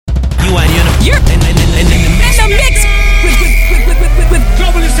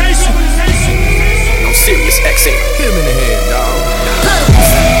Serious XM. Hit him in the head, dog.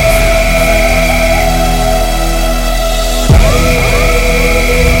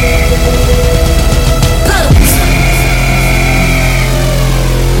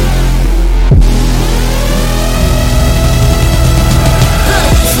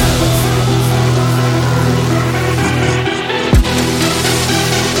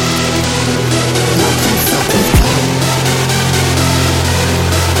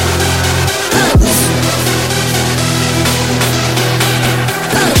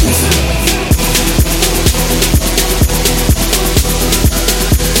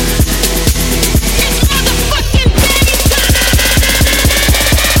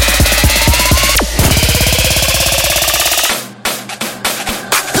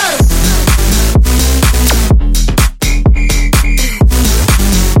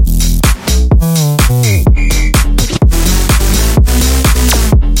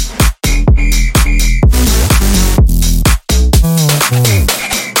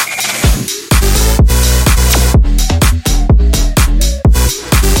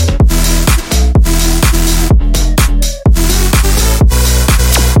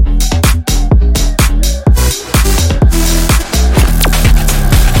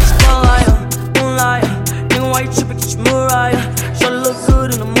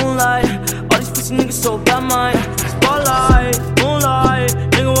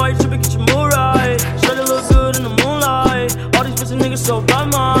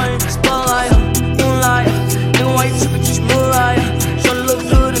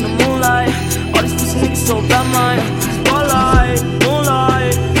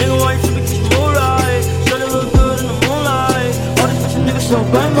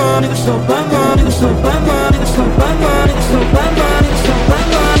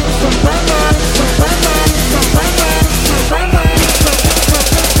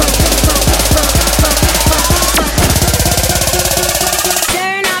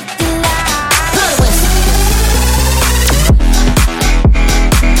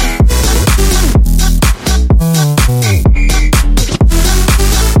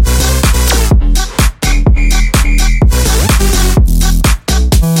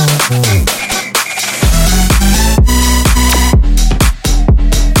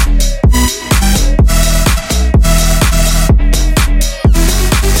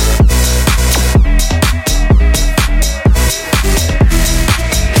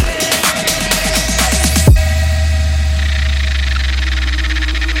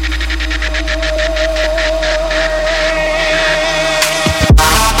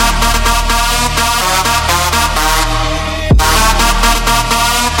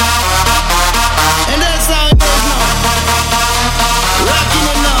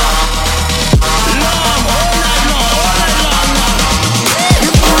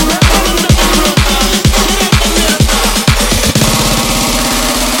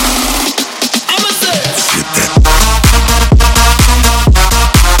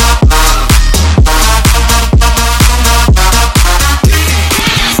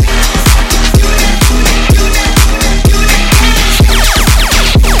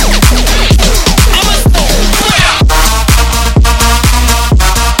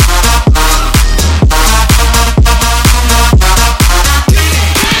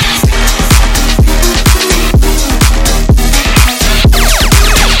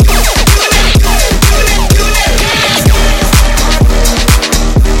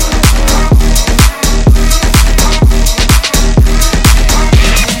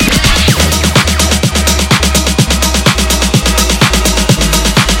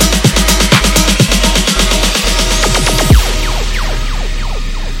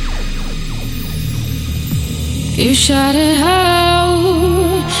 You shout it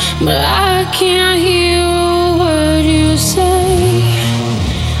out, but I can't hear a word you say.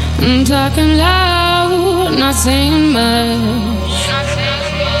 I'm talking loud, not saying much.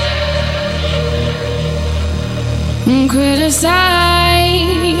 Criticize,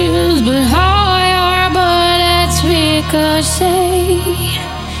 but how your bullets ricochet.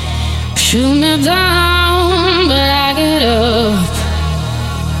 Shoot me down, but I get up.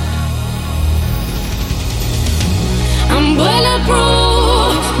 I'm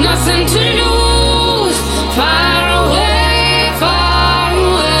bulletproof, nothing to lose. Far away,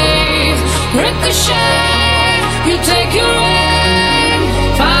 ricochet. You take your aim.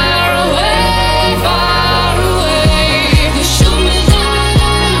 Far away, you shoot me down,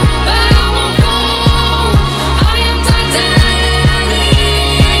 but I won't fall. I am titanium.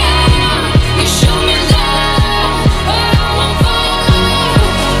 You shoot me down.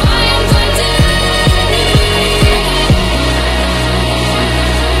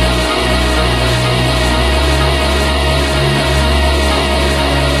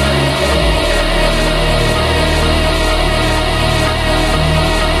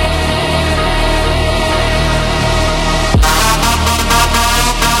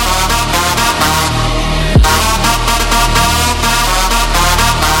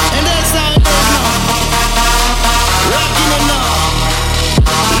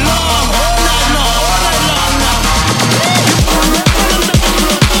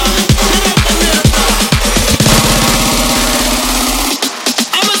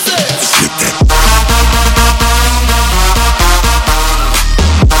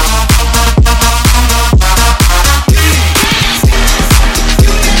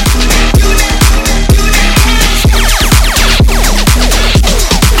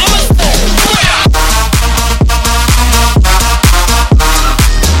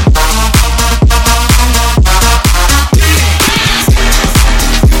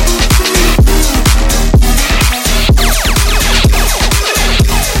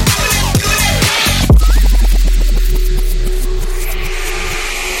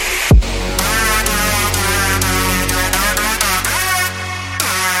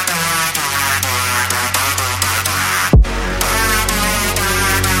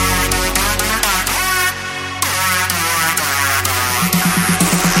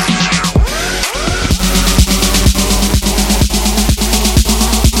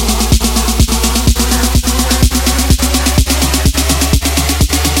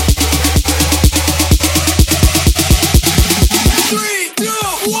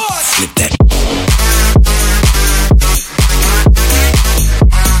 what? Flip that.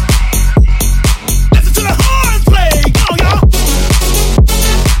 Listen to the horns play. Come on, y'all.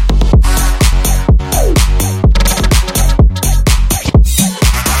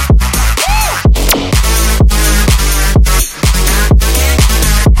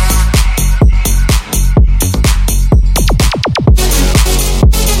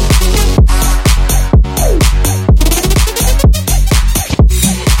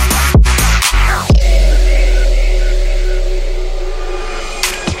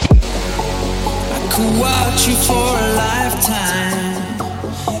 Watch you for a lifetime.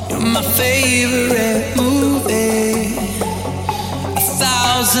 You're my favorite movie.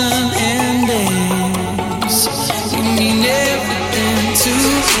 1,000 endings. You mean everything to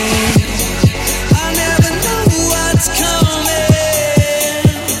me. I never know what's coming.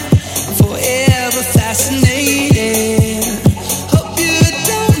 Forever fascinated. Hope you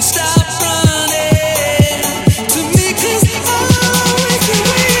don't stop running to me, 'cause I'll always be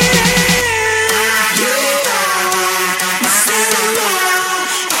waiting.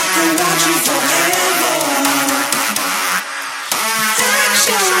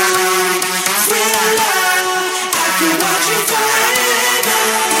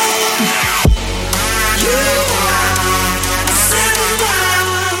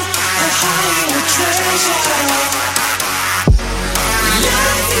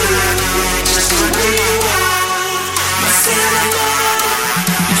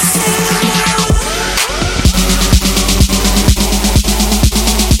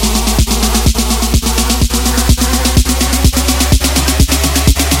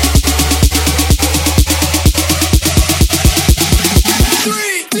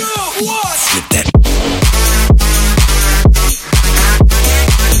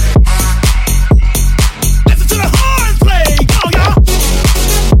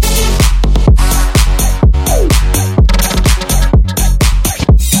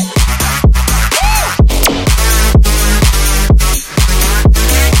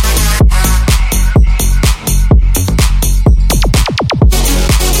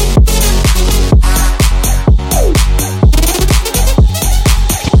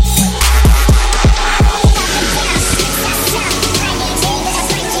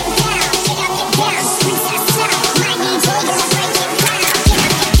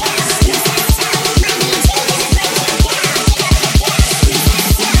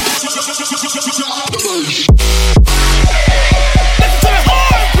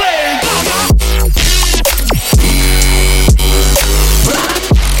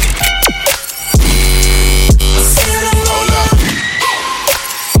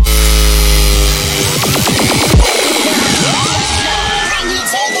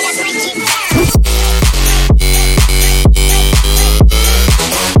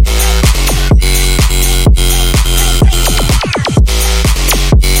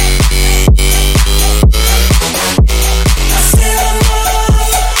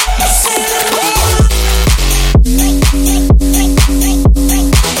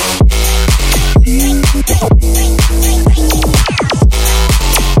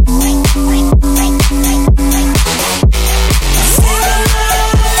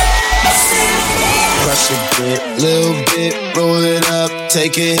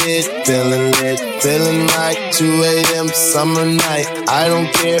 Take a hit, feeling lit, feeling like 2 a.m. summer night. I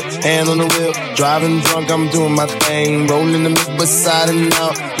don't care, hand on the wheel, driving drunk, I'm doing my thing. Rolling the mid beside and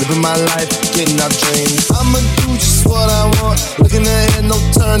out, living my life, getting out dreams. I'ma do just what I want, looking ahead, no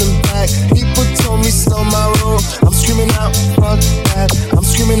turning back. People told me slow my roll, I'm screaming out, fuck that. I'm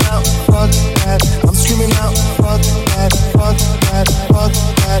screaming out, fuck that. I'm screaming out, fuck that, fuck that, fuck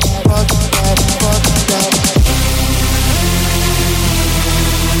that, fuck that, fuck that.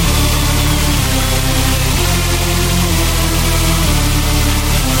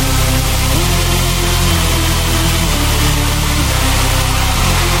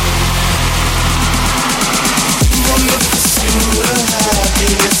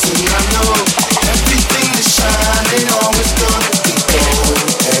 Happiness, and I know everything that shine ain't always gonna be gold.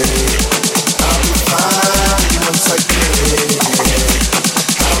 Hey, I'll be fine once I get it.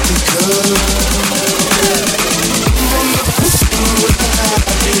 I'll be good. I'm the pursuit of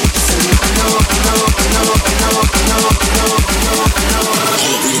happiness, and I know.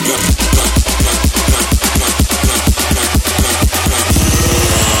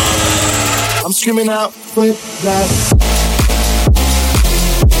 I'm screaming out with that.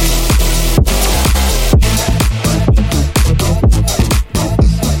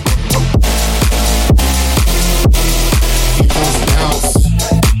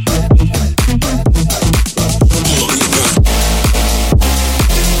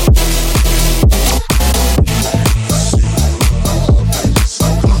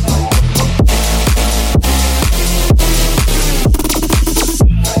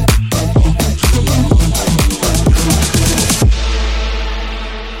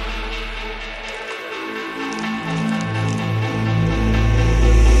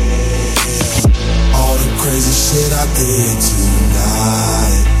 I did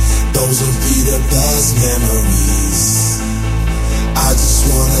tonight, those would be the best memories. I just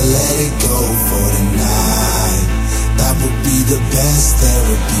wanna let it go for tonight. That would be the best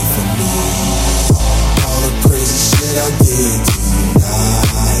therapy for me. All the crazy shit I did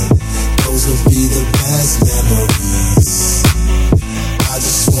tonight, those would be the best memories. I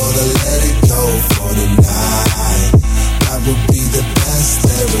just wanna let it go for tonight. That would be the best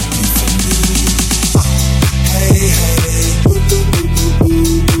therapy for me. Hey, hey,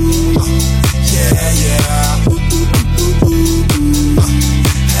 yeah, yeah.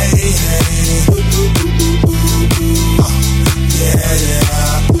 Hey, hey, yeah,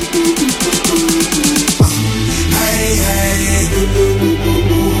 yeah. Hey, hey,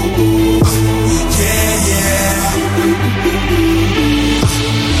 yeah, yeah.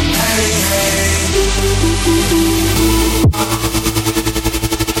 Hey, hey.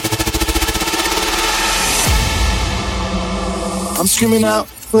 I'm screaming out,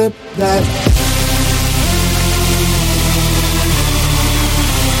 flip that.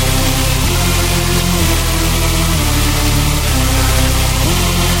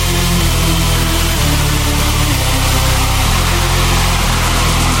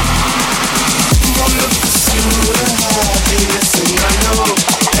 From the pursuit of happiness, and I know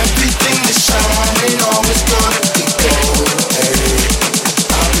everything that shine ain't always gonna be gold. Hey,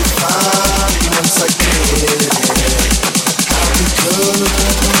 I'll be fine once I get it. I'll be good.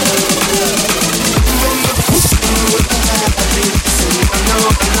 From the pursuit of happiness, and I know.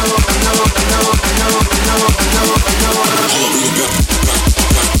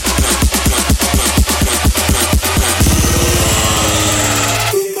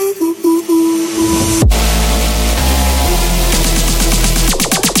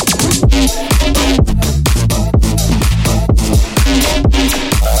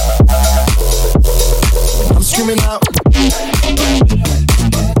 I'm screaming out.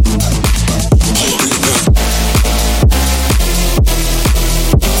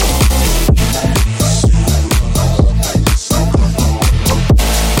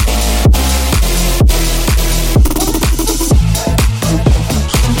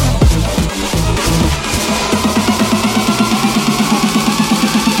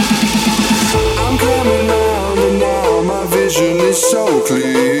 I'm coming round and now my vision is so clear.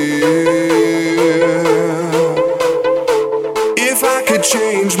 If I could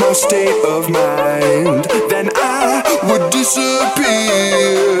change my state of mind, then I would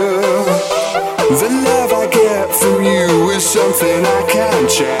disappear. The love I get from you is something I can't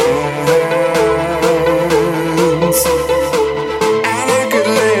chance. And I could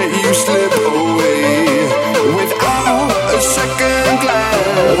let you slip away without a second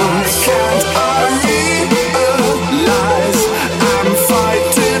glance. Why can't I realize I'm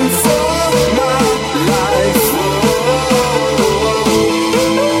fighting for my life?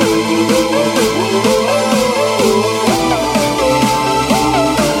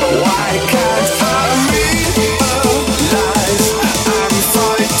 Why can't I realize I'm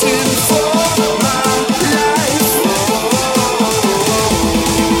fighting for my life?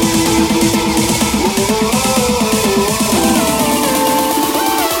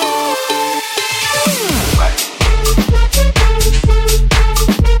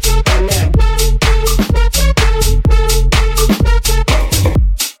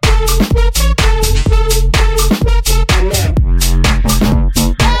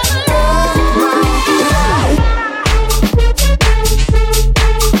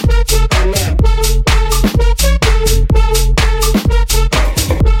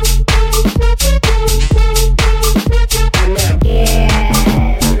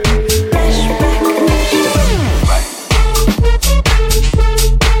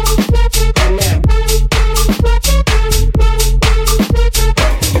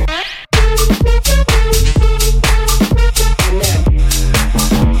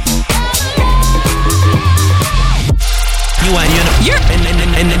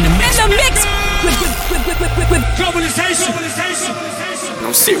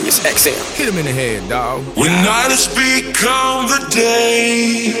 I'm serious, XM. Hit him in the head, dog. When night has become the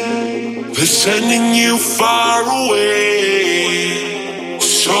day, they're sending you far away,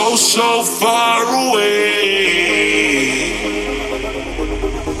 so far away.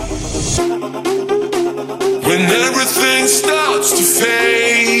 When everything starts to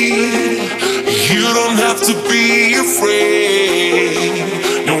fade, you don't have to be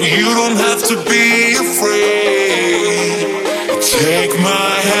afraid. No, you don't have to be afraid. Take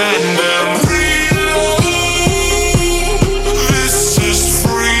my hand and reload. This is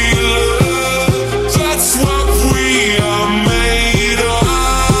free love. That's what we are made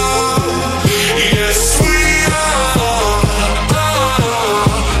of. Yes, we are.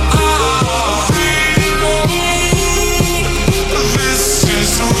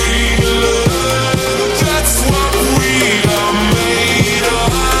 sweet love, that's what we are made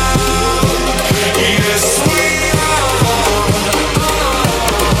of. Yes, we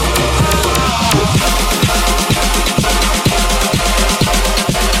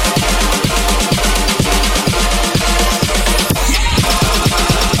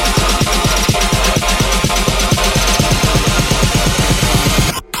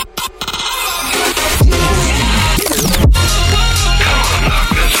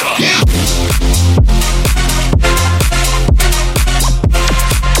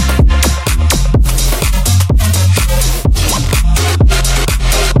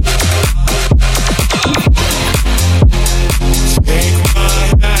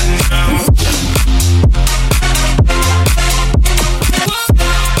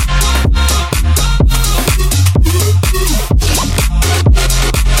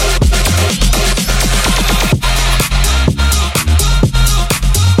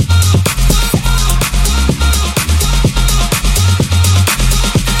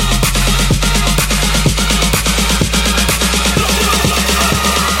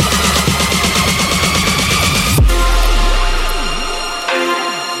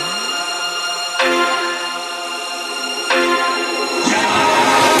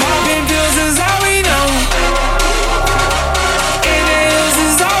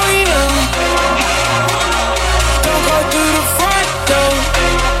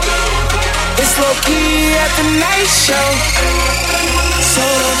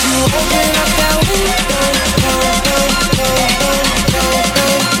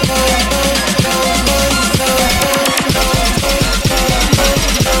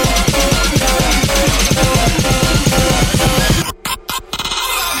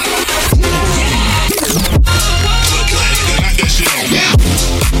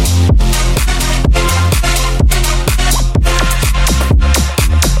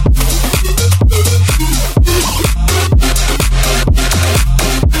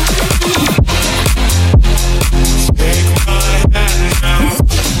my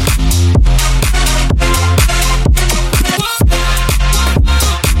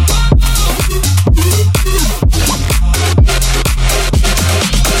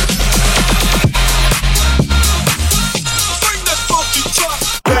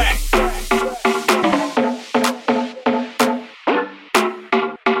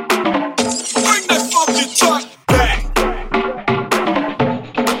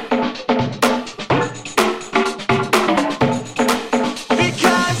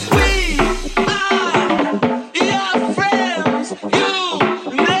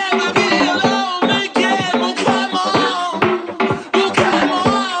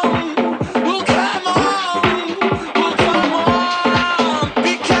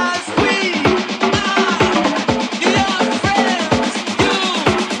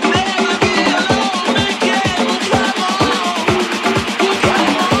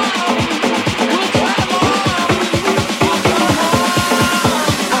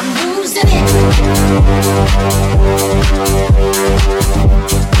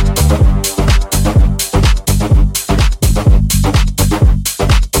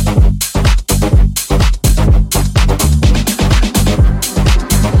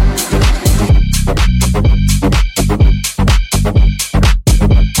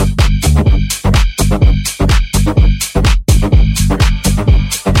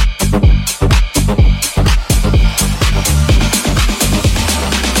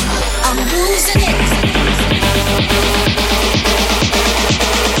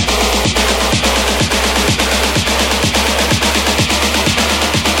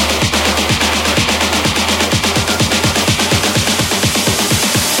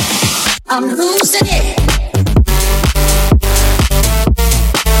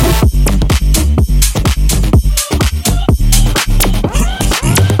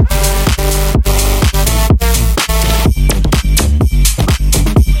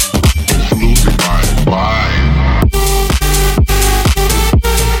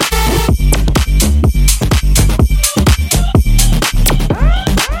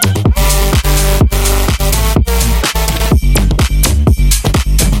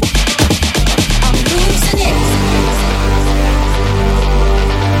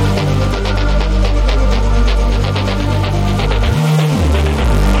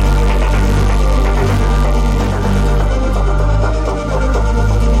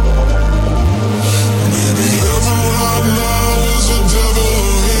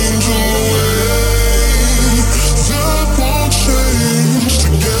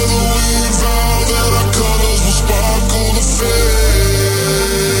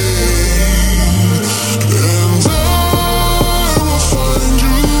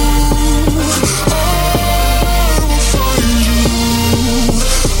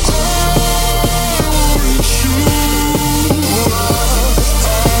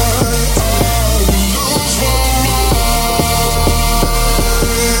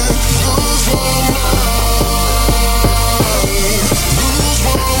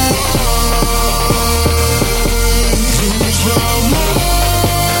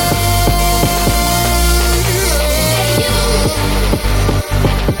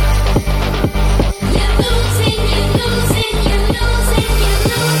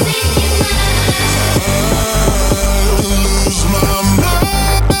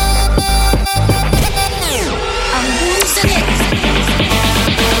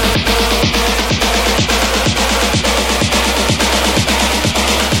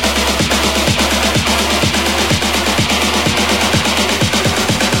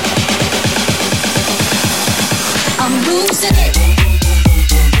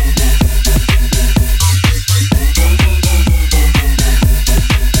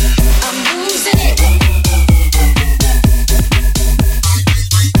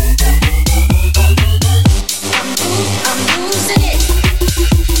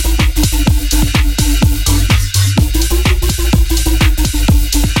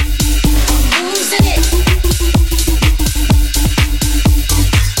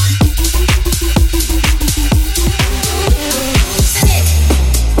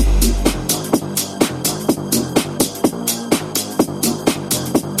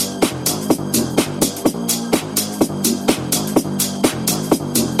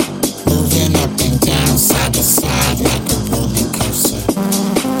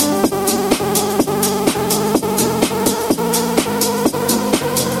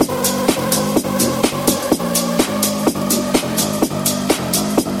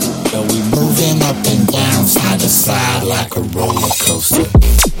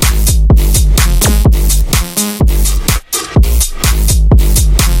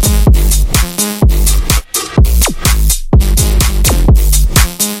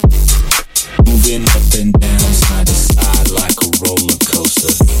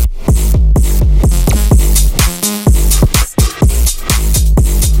coaster.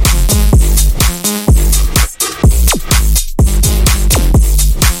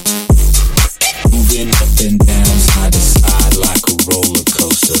 Moving up and down, side to side like a roller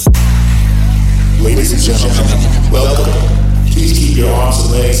coaster. Ladies and gentlemen, welcome. Please keep your arms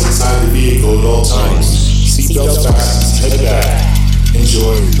and legs inside the vehicle at all times. Seatbelts fastened, head back.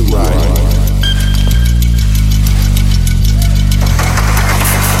 Enjoy the ride.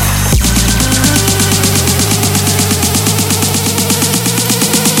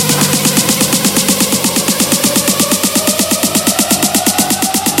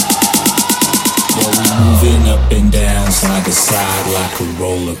 Moving up and down, side to side like a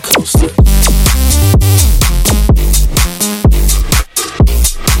roller coaster.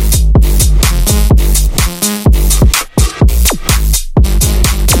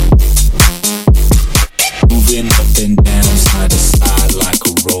 Moving up and down, side to side like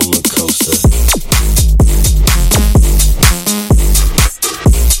a roller coaster.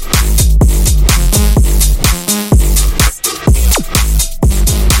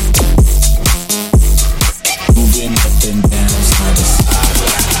 Moving up and down, side to side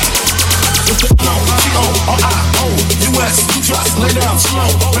like U.S. you just lay down slow.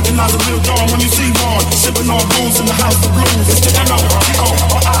 Recognize a real dawn when you see one. Sipping on booze in the house of blues. It's the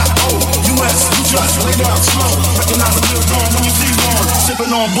N-O-T-O-R-I-O. U.S. you just lay down slow. Recognize a real dawn when you see one.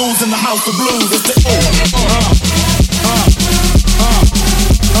 Sipping on booze in the house of blues. It's the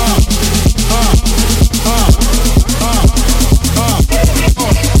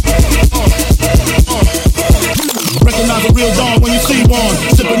Recognize a real dawn when you see one.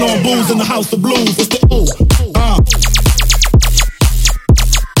 Sipping on booze in the house of blues. It's the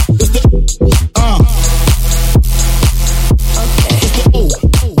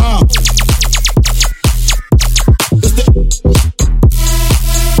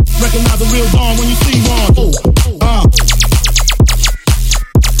Recognize a real dawn when you see one.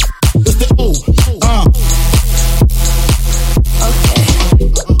 It's the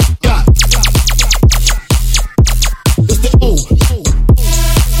Yeah. It's the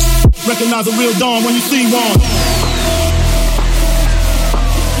Recognize a real dawn when you see one.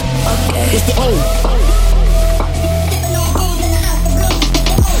 It's the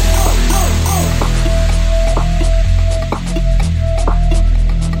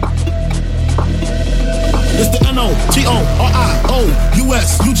It's the N-O-T-O-R-I-O.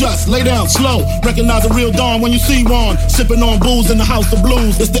 U.S. you just lay down slow. Recognize a real dawn when you see one. Sipping on booze in the house of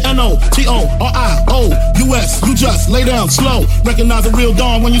blues. It's the N-O-T-O-R-I-O. U.S. you just lay down slow. Recognize a real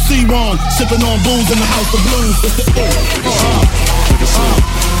dawn when you see one. Sipping on booze in the house of blues. It's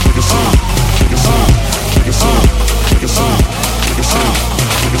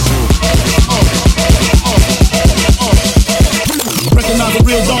Recognize a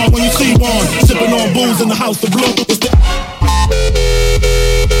real dawn when you see one. Sipping on booze in the house of blues. It's the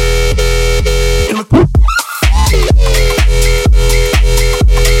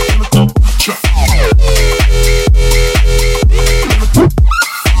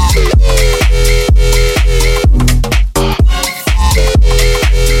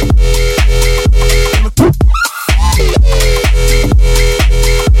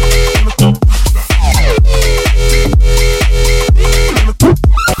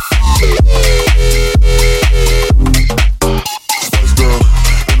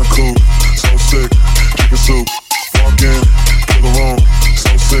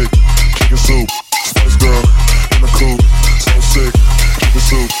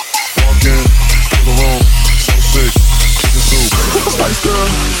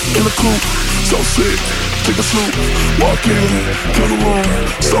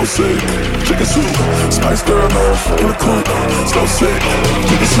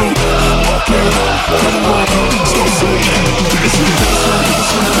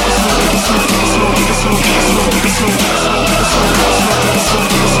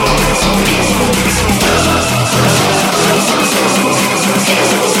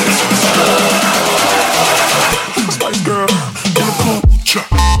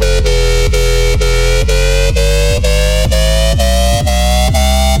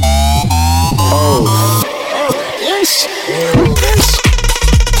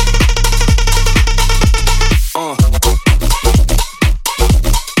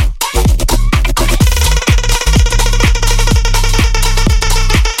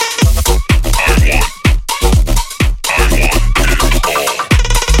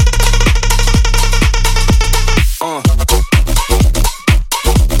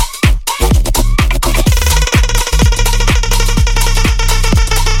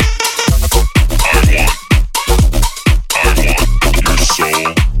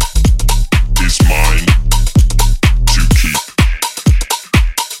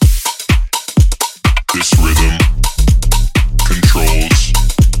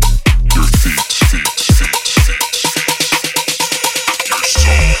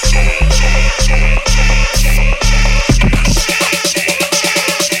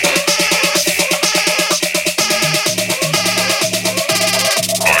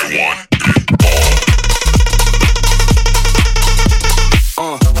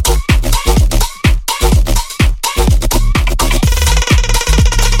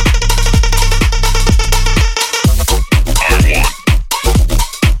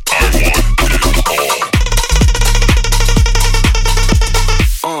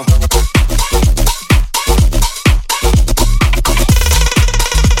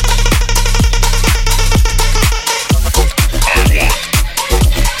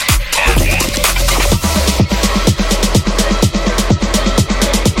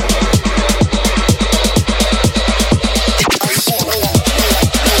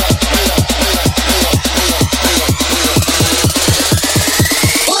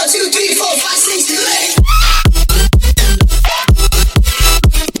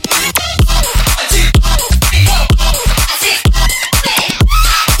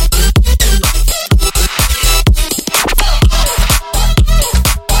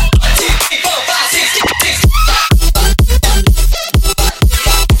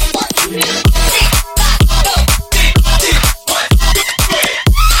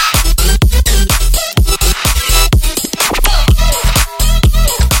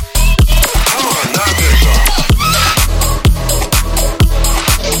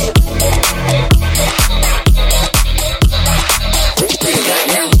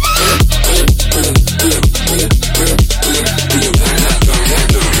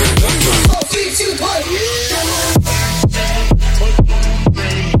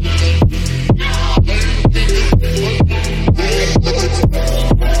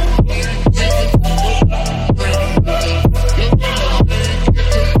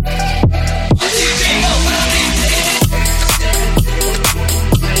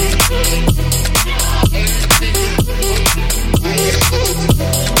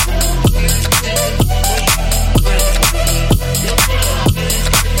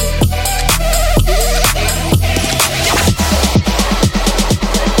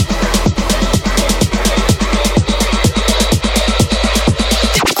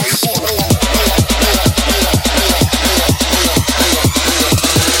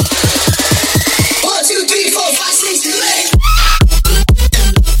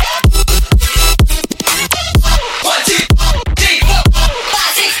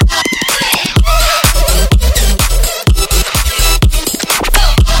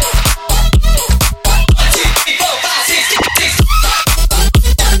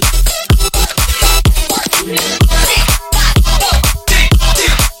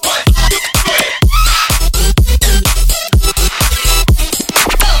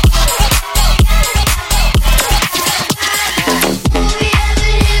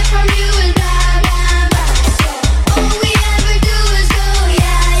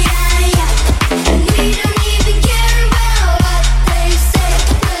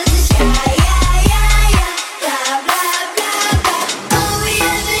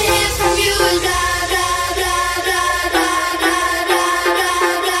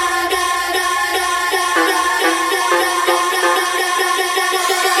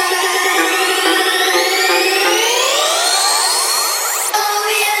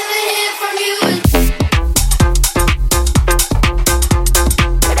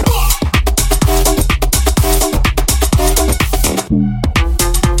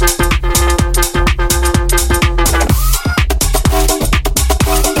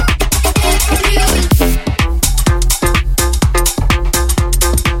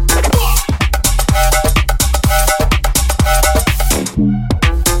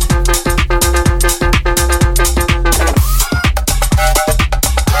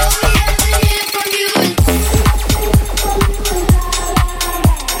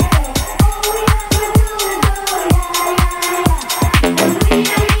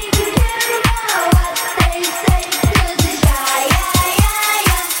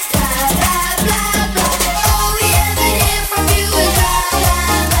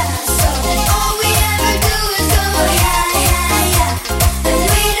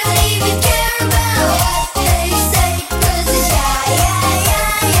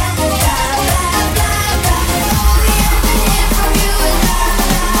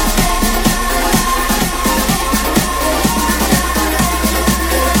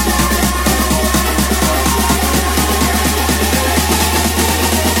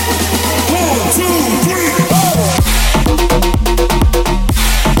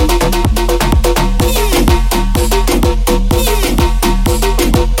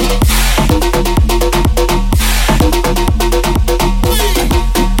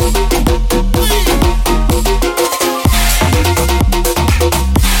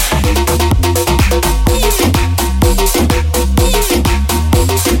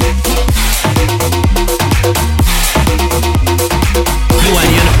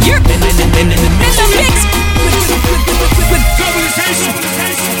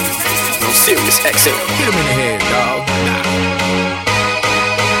Exit. Hit him in the head, dog.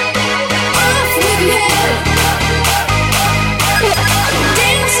 Off with your head.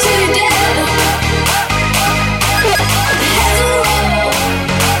 Dance to the dead. Head to roll.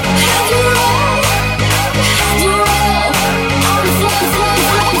 Head to roll. Head to roll. On the floor, floor,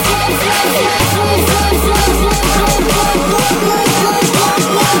 floor, floor, floor, floor,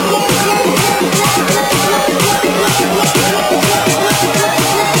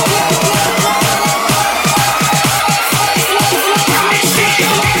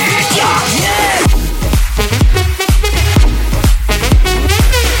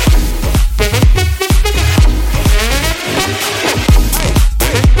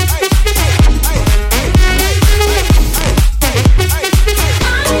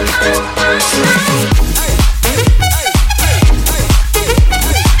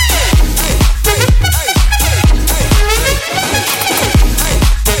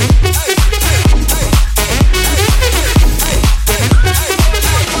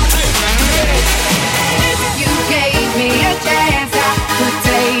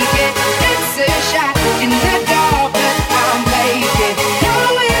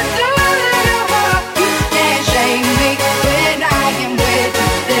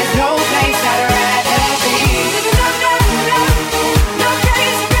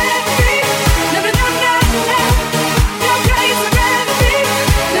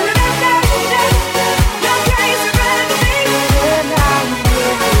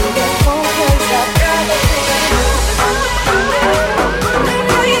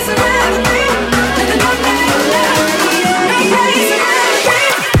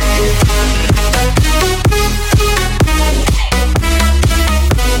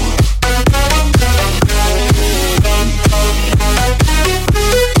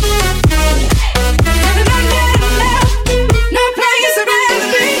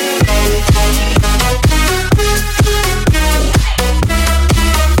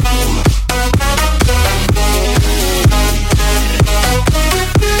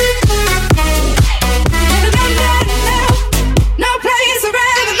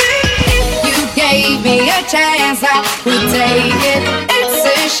 chance, I would take it. It's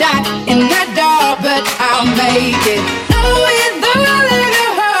a shot in the dark, but I'll make it. No, with the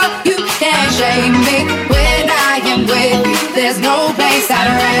little heart, you can't shame me. When I am with you, there's no place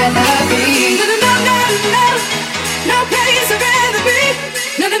I'd rather be. No, no, no, no, no, no place I'd rather be.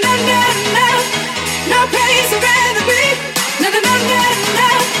 No, no, no, no, no, no place I'd rather be. No, no, no, no, no,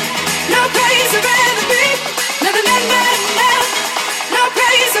 no place I'd rather be. No, no, no, no, no, no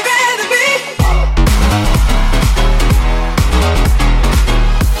place I'd rather be.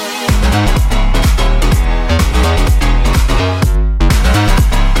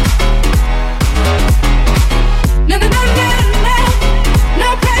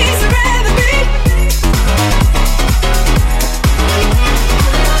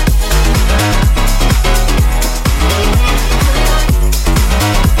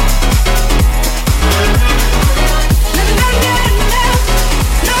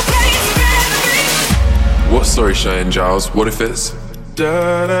 Sorry, Cheyenne Giles. What if it's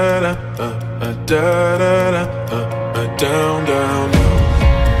da da da da da da down down down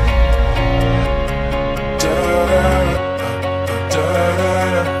da da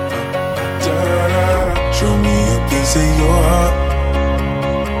da. Show me a piece of your heart.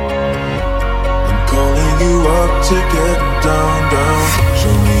 I'm calling you up to get down down.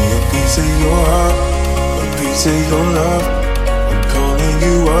 Show me a piece of your heart, a piece of your love.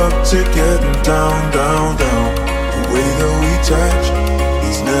 You up to getting down, down, down. The way that we touch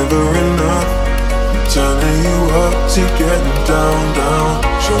is never enough. I'm turning you up to getting down, down.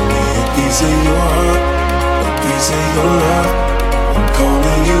 Show me a piece of your heart, a piece of your love. I'm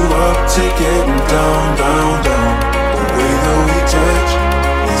calling you up to getting down, down, down. The way that we touch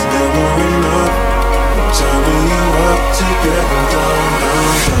is never enough. I'm turning you up to getting down,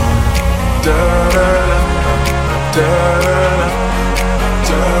 down, down. Da da da da da.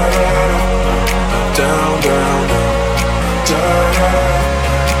 Down, down, down,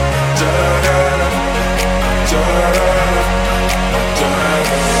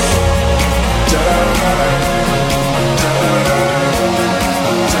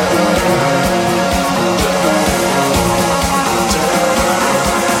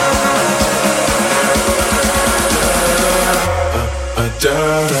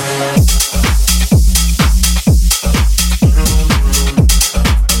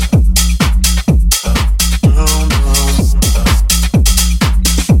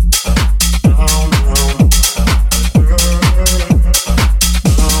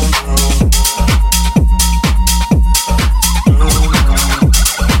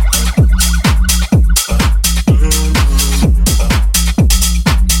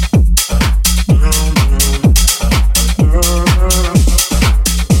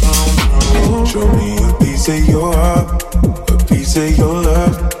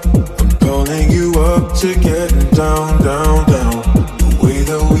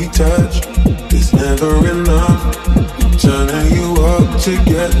 to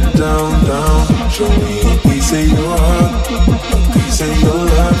getting down, down. Show me a piece of your heart, a piece of your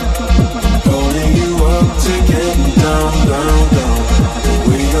love. Calling you up to getting down, down, down. The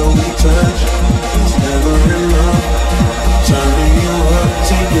way that we touch is never enough. Turning you up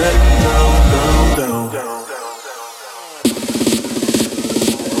to getting down, down, down.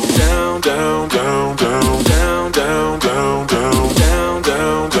 Down, down, down, down, down, down, down, down, down,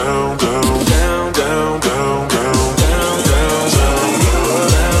 down, down, down, down, down, down, down,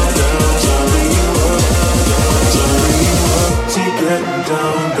 down, down, turning you up to getting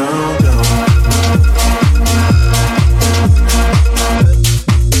down, down, down.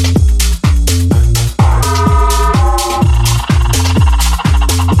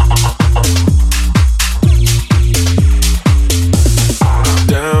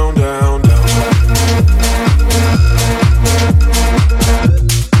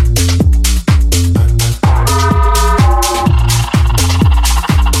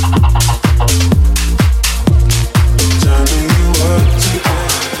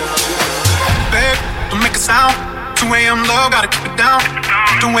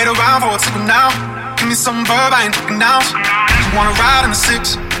 Some verb I ain't taking down. You wanna ride in the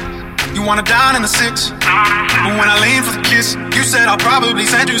six, you wanna dine in the six. But when I lean for the kiss, you said I'll probably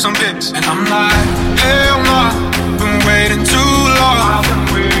send you some pics. And I'm like, hell no, been waiting too long.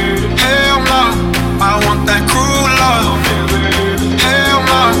 Hell no, I want that cruel love. Hell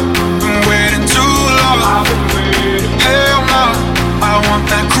no, been waiting too long. Hell no, I want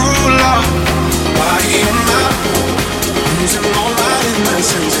that cruel love. Body in my, losing all my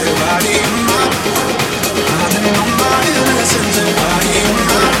innocence. Body in my, hiding all my innocence. Body in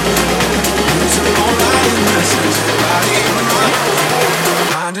my, losing all my innocence. Body in my,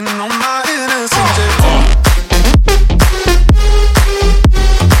 hiding all my innocence.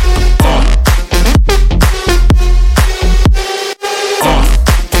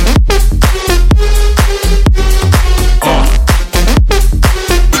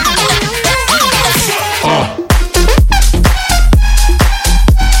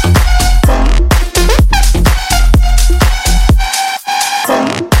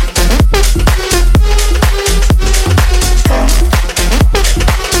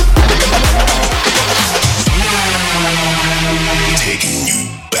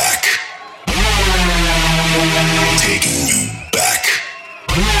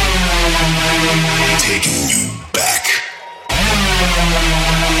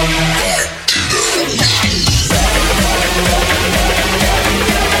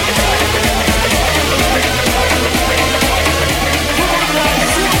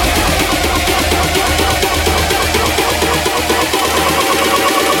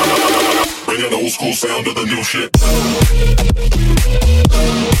 School sound of the new shit.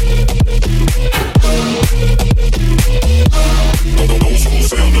 Old school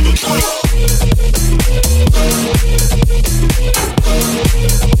sound of the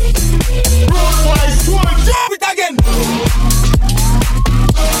Drop it again.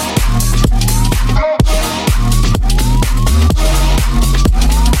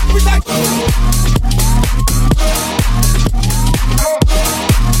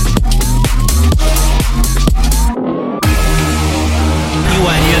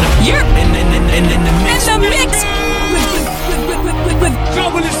 You're in the mix. With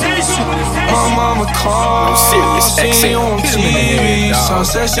globalization. My mama called, seen you on TV.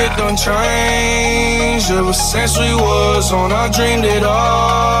 Sunset shit done changed. Ever since we was on, I dreamed it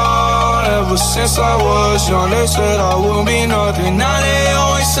all. Ever since I was young, they said I wouldn't be nothing. Now they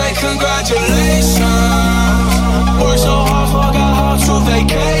always say congratulations. Worked so hard, forgot how to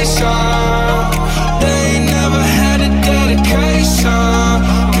vacation. They ain't never had a dedication.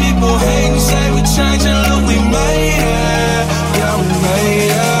 People hate and say we changing, look, we made it. Yeah, we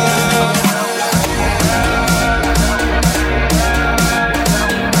made it.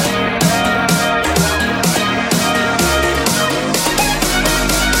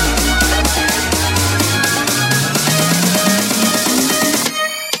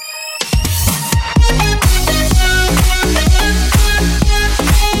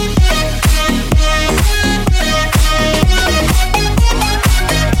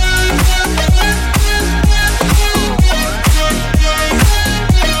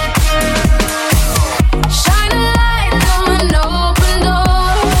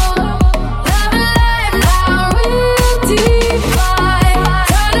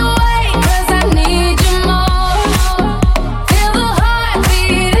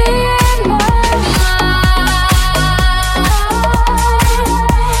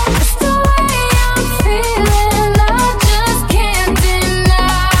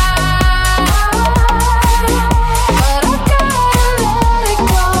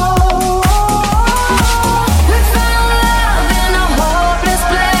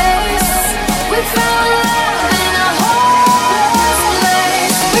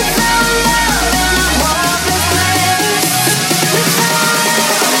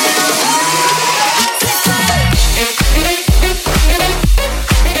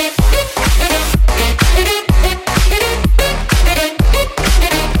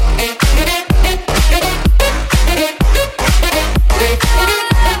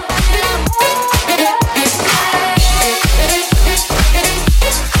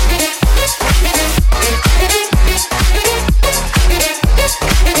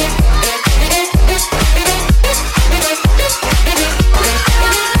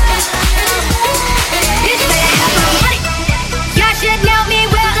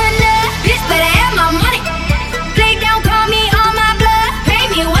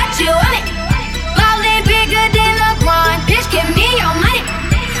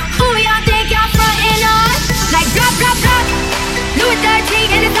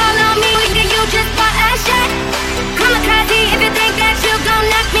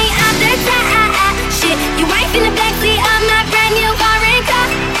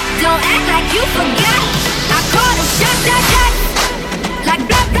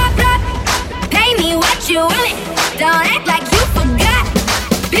 Don't act like you forgot.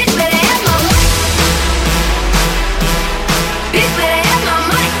 Bitch, better have my money. Bitch, better have my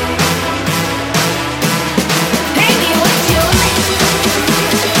money. Pay me what you like.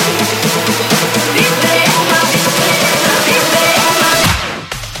 Bitch, better have my money. Bitch, better have my money.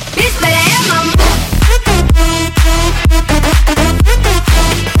 Bitch, better have my money.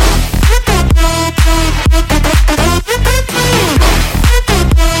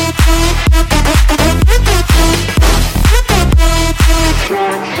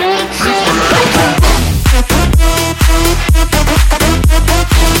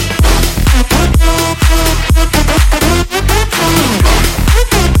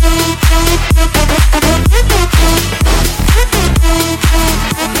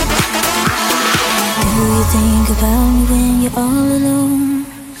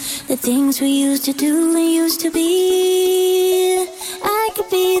 The things we used to do and used to be. I could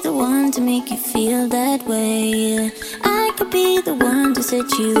be the one to make you feel that way. I could be the one to set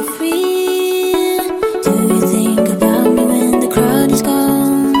you free. Do you think about me when the crowd is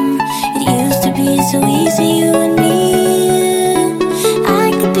gone? It used to be so easy, you and me.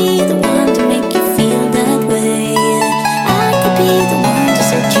 I could be the one to make you feel that way. I could be the one to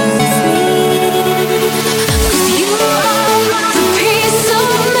set you free. 'Cause you are the piece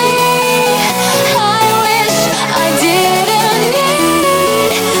of me I wish I didn't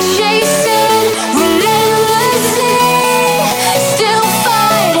need. Chasing relentlessly, still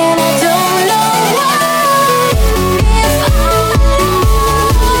fighting, I don't know why. If I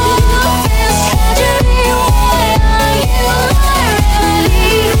love this tragedy, why are you my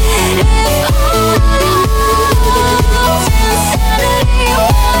remedy? If I love insanity,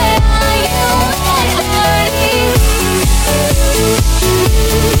 why are you my clarity?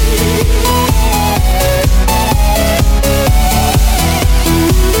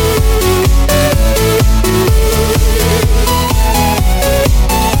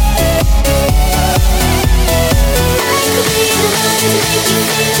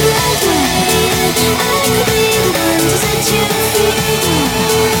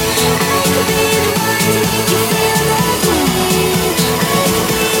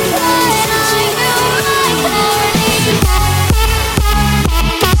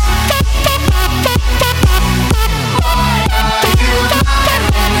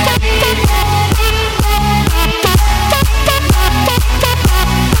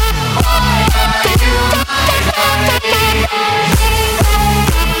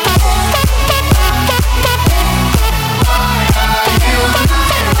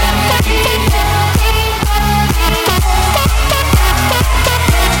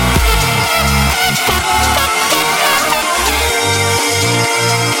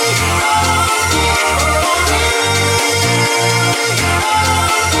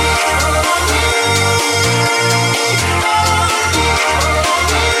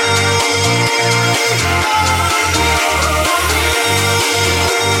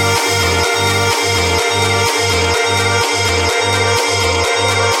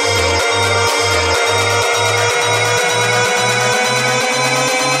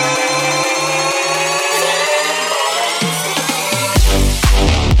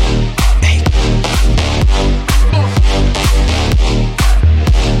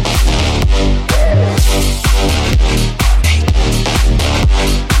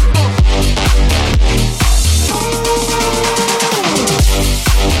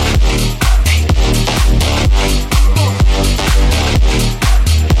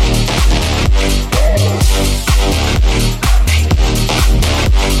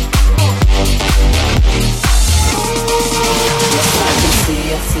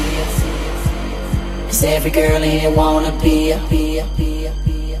 Every girl here wanna be a.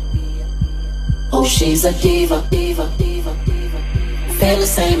 Oh, she's a diva. Feel the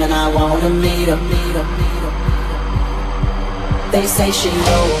same and I wanna meet her. They say she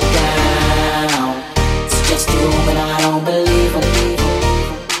low down. It's just you and I don't believe her.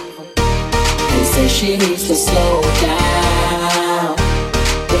 They say she needs to slow down.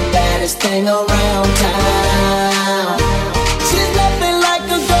 The baddest thing around town. She's nothing like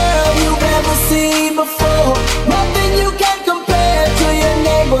a girl you've ever seen before. Nothing you can compare to your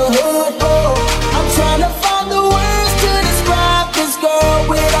neighborhood. Oh, I'm trying to find the words to describe this girl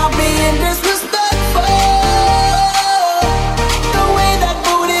without being disrespectful. The way that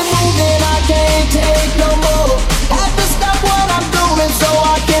booty moving, I can't take no more. Have to stop what I'm doing so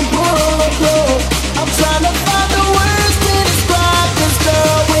I can pull her close. I'm trying to find the words to describe this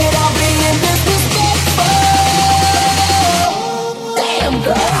girl without being disrespectful. Damn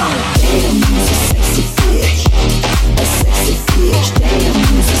girl, damn, you's a sexy bitch. A sexy bitch, damn,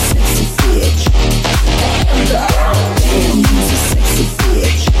 you's a sexy bitch. Damn girl.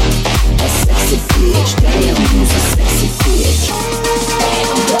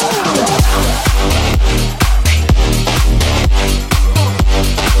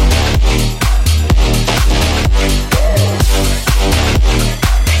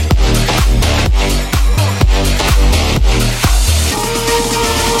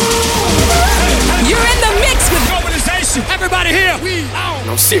 Everybody here, we on.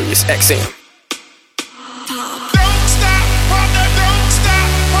 I'm Sirius XM.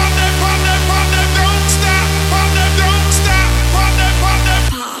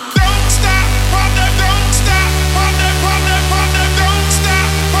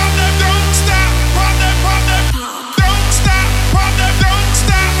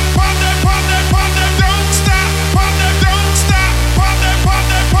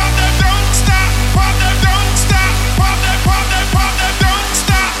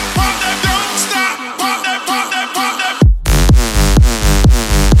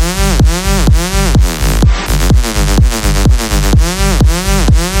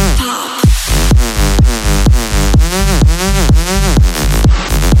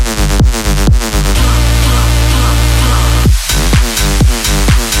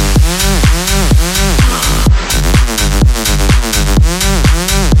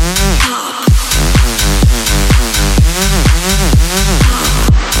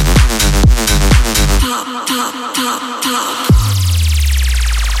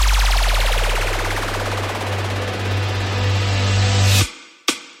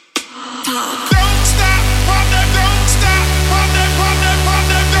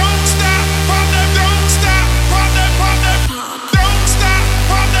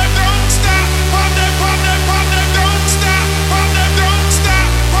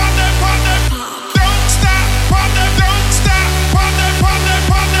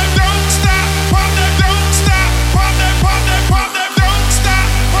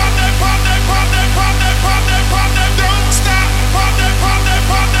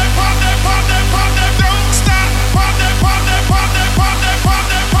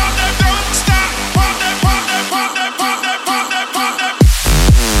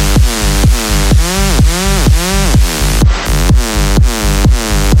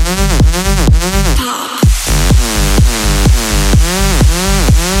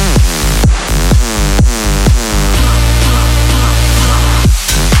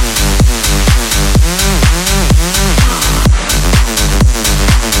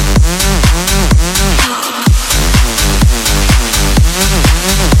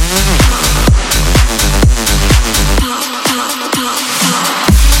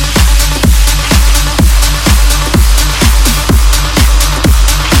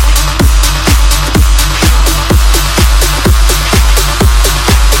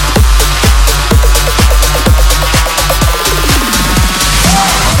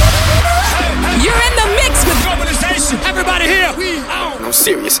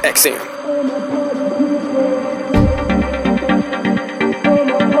 Sirius XM.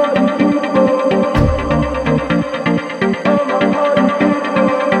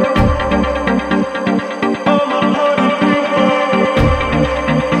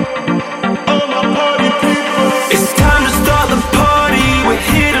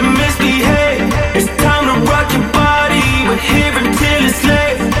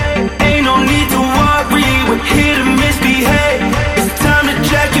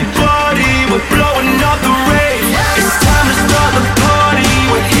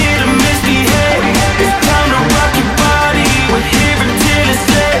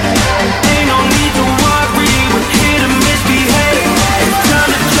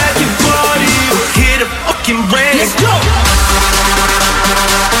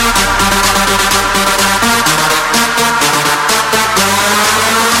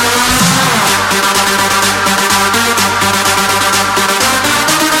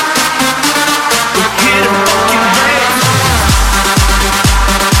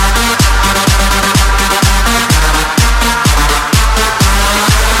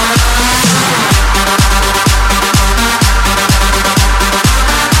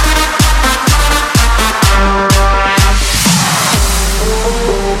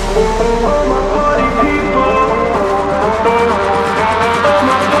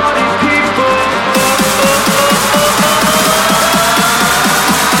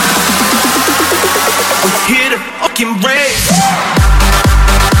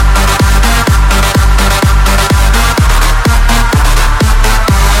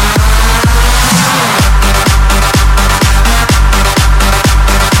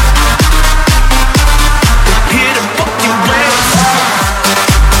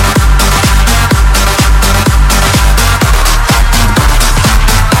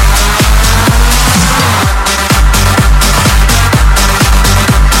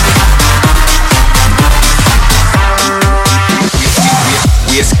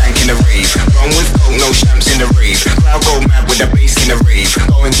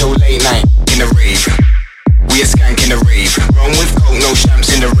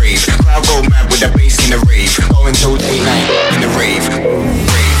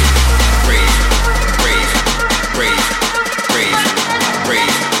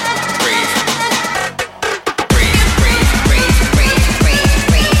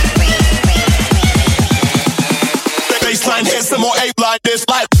 like this,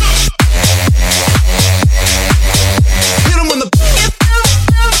 like. Hit 'em when the.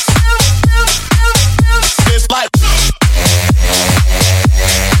 It's like.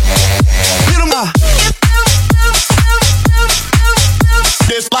 Hit 'em up.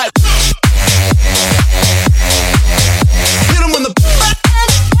 It's like. Hit 'em when the.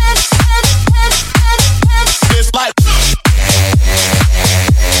 It's like.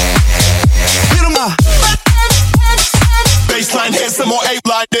 Hit 'em up. Baseline hits some more ape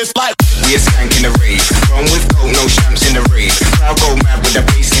like this, like. We a skank in the rave, run with gold, no shamps in the rave. Crowd go mad with the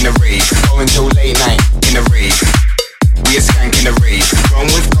bass in the rave, going till late night in the rave. We a skank in the rave, run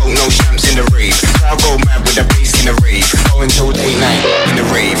with gold, no shamps in the rave. Crowd go mad with the bass in the rave, going till late night in the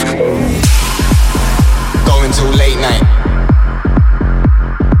rave. Going till late night,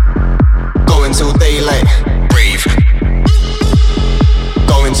 going till daylight, rave.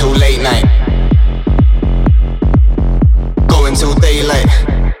 Going till late night, going till daylight.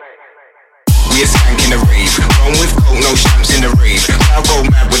 We a skank in the rave, run with gold, no shamps in the rave. Crowd go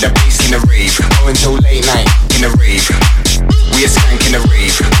mad with the bass in the rave, going till late night in the rave. We a skank in the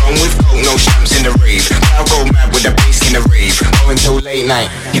rave, run with gold, no shamps in the rave. Crowd go mad with the bass in the rave, going till late night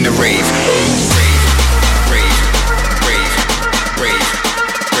in the rave. Rave, rave, rave, rave, rave,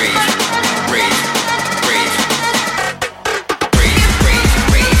 rave, rave.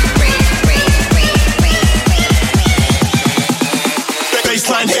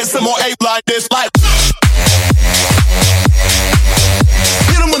 Baseline hits some more ape like this, like.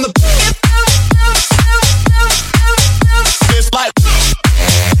 Hit 'em when the. It's like.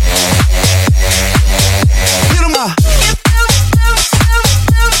 Hit 'em up.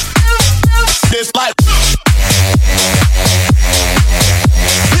 It's like.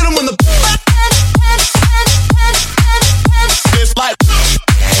 Hit 'em when the. It's like.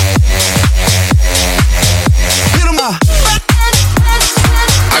 Hit 'em up.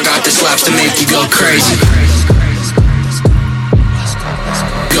 I got the slaps to make you go crazy.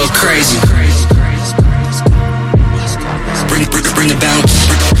 Go crazy. Bring it down.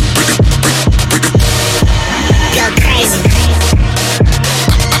 Go crazy.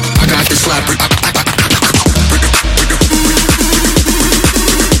 I got the slap.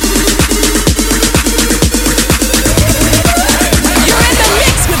 You're in the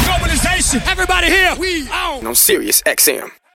mix with globalization. Everybody here, we on. On Sirius XM.